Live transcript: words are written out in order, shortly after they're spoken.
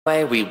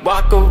Way we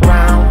walk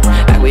around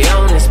like we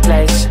own this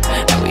place,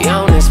 like we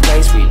own this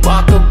place. We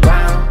walk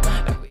around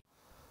like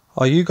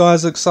Are you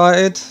guys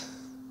excited?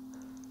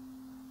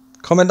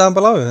 Comment down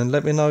below and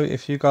let me know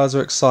if you guys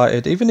are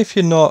excited. Even if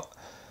you're not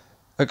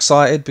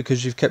excited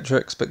because you've kept your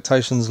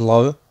expectations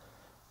low,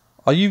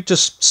 are you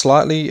just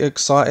slightly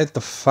excited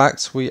the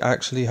fact we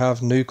actually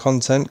have new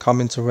content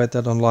coming to Red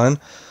Dead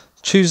Online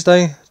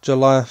Tuesday,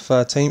 July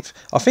 13th?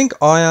 I think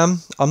I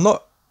am. I'm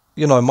not,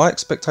 my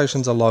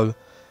expectations are low.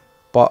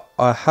 But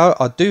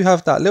I do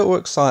have that little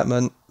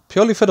excitement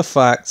purely for the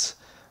fact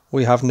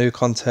we have new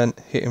content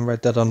hitting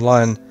Red Dead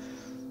Online.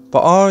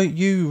 But are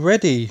you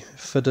ready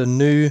for the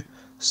new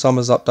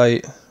Summers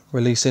update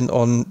releasing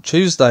on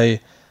Tuesday?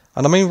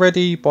 And I mean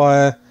ready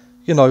by,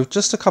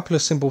 just a couple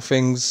of simple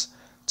things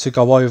to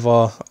go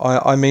over.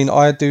 I mean,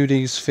 I do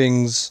these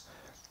things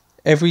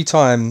every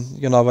time,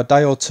 a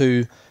day or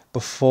two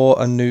before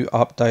a new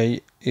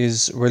update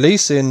is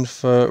releasing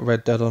for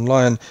Red Dead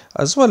Online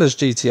as well as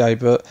GTA,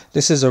 but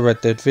this is a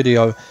Red Dead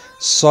video.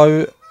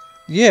 So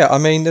yeah, I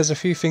mean, there's a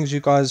few things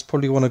you guys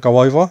probably want to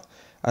go over,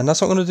 and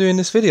that's what I'm going to do in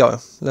this video.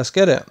 Let's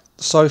get it.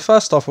 So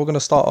first off, we're going to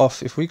start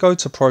off, if we go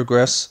to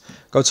progress,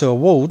 go to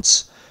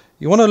awards,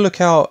 you want to look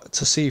out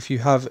to see if you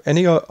have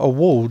any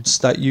awards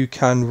that you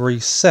can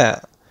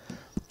reset.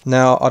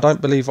 Now, I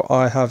don't believe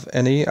I have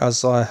any,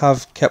 as I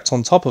have kept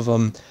on top of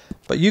them,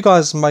 but you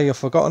guys may have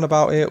forgotten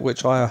about it,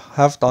 which I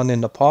have done in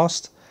the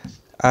past.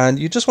 And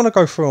you just want to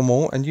go through them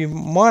all, and you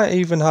might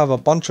even have a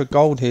bunch of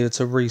gold here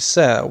to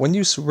reset. When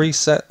you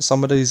reset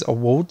some of these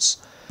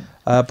awards,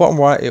 bottom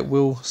right it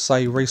will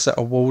say reset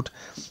award,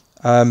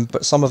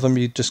 but some of them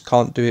you just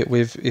can't do it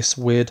with. It's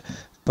weird,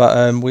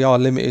 but we are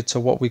limited to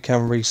what we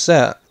can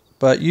reset.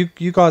 But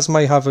you guys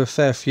may have a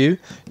fair few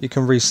you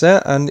can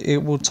reset, and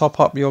it will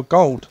top up your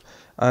gold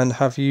and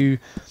have you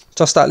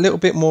just that little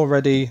bit more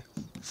ready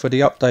for the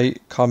update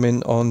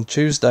coming on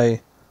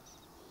Tuesday.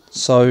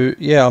 So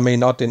yeah, I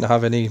mean, I didn't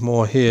have any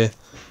more here,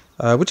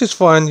 which is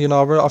fine.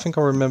 I think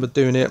I remember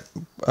doing it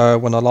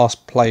when I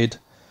last played.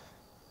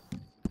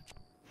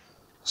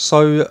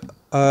 So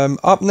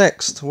up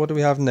next, what do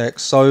we have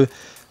next? So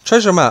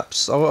treasure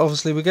maps.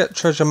 Obviously we get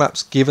treasure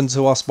maps given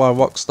to us by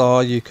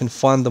Rockstar. You can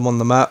find them on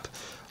the map,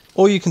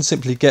 or you can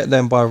simply get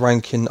them by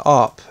ranking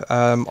up.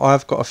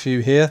 I've got a few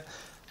here,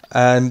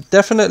 and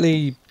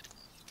definitely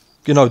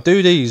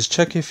do these.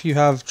 Check if you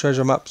have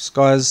treasure maps,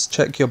 guys.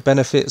 Check your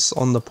benefits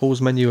on the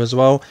pause menu as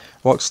well.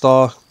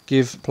 Rockstar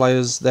give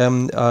players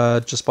them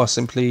just by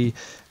simply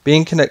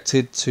being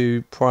connected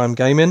to Prime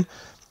Gaming.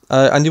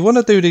 And you want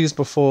to do these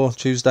before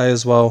Tuesday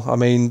as well. I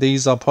mean,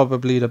 these are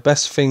probably the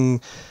best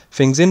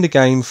things in the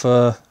game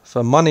for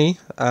money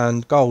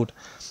and gold.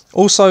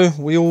 Also,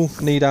 we all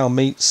need our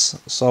meats,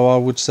 so I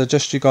would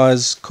suggest you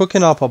guys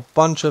cooking up a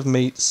bunch of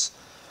meats,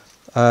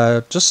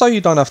 just so you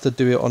don't have to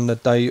do it on the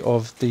day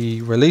of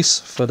the release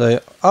for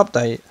the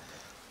update.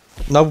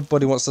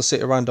 Nobody wants to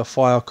sit around a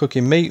fire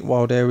cooking meat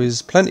while there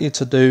is plenty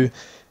to do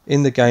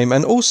in the game.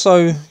 And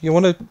also you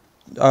want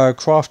to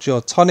craft your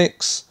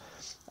tonics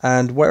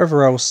and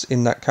whatever else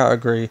in that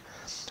category.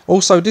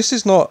 Also, this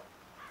is not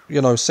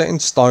set in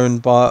stone,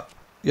 but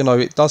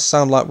it does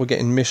sound like we're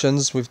getting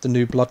missions with the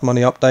new Blood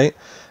Money update.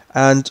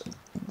 And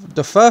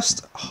the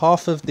first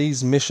half of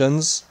these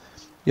missions,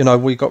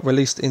 we got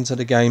released into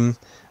the game,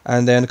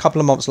 and then a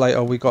couple of months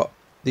later we got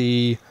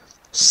the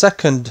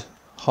second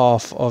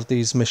half of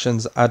these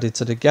missions added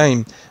to the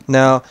game.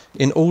 Now,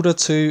 in order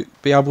to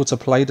be able to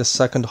play the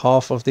second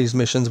half of these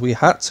missions, we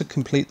had to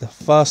complete the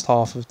first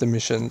half of the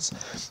missions.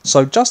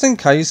 So just in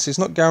case, it's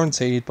not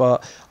guaranteed,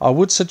 but I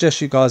would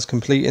suggest you guys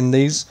completing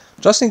these,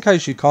 just in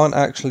case you can't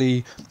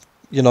actually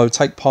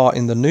take part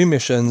in the new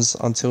missions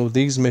until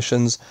these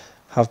missions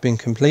have been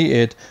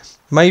completed.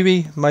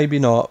 Maybe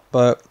not,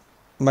 but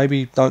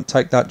maybe don't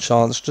take that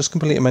chance. Just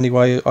complete them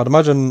anyway. I'd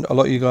imagine a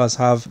lot of you guys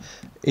have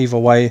either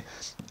way.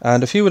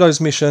 And a few of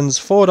those missions,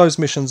 4 of those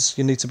missions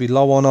you need to be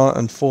low honor,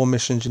 and 4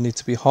 missions you need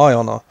to be high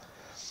honor.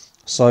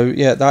 So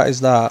yeah, that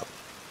is that.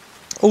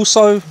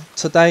 Also,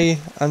 today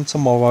and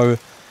tomorrow,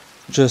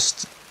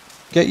 just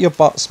get your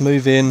butts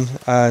moving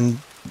and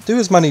do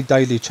as many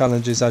daily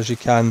challenges as you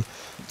can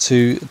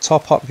to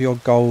top up your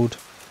gold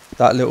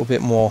that little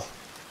bit more.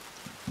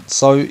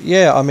 So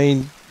yeah, I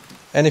mean,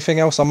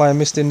 anything else I may have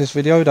missed in this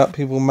video that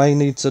people may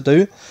need to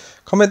do,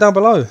 comment down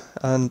below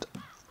and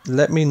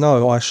let me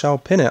know. I shall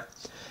pin it.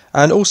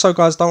 And also,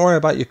 guys, don't worry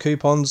about your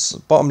coupons.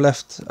 Bottom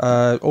left,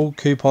 all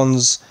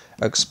coupons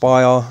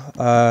expire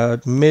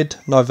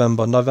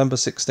mid-November, November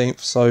 16th.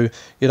 So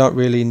you don't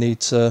really need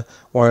to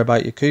worry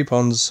about your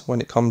coupons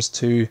when it comes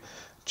to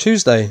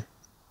Tuesday.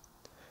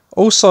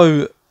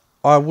 Also,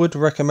 I would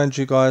recommend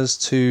you guys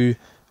to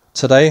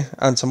today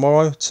and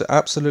tomorrow to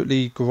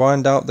absolutely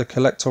grind out the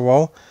collector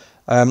role.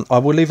 I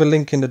will leave a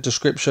link in the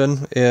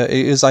description. It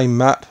is a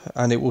map,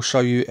 and it will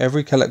show you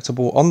every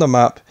collectible on the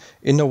map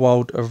in the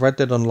world of Red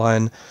Dead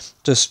Online.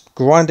 Just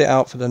grind it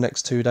out for the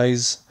next 2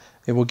 days.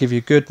 It will give you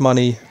good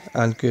money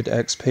and good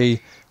XP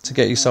to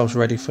get yourselves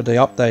ready for the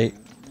update.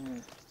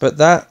 But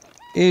that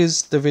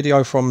is the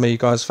video from me,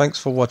 guys. Thanks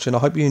for watching. I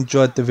hope you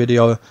enjoyed the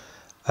video.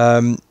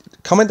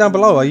 Comment down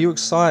below, are you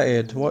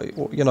excited?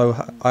 What you know,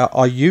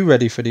 are you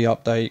ready for the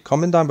update?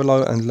 Comment down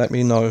below and let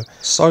me know.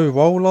 So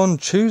roll on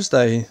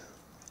Tuesday,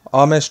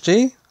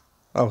 RMSG.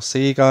 I'll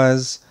see you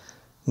guys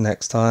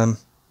next time.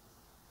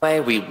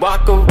 We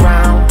walk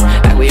around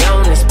like we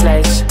own this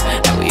place,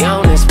 like we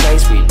own this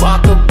place. We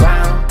walk around.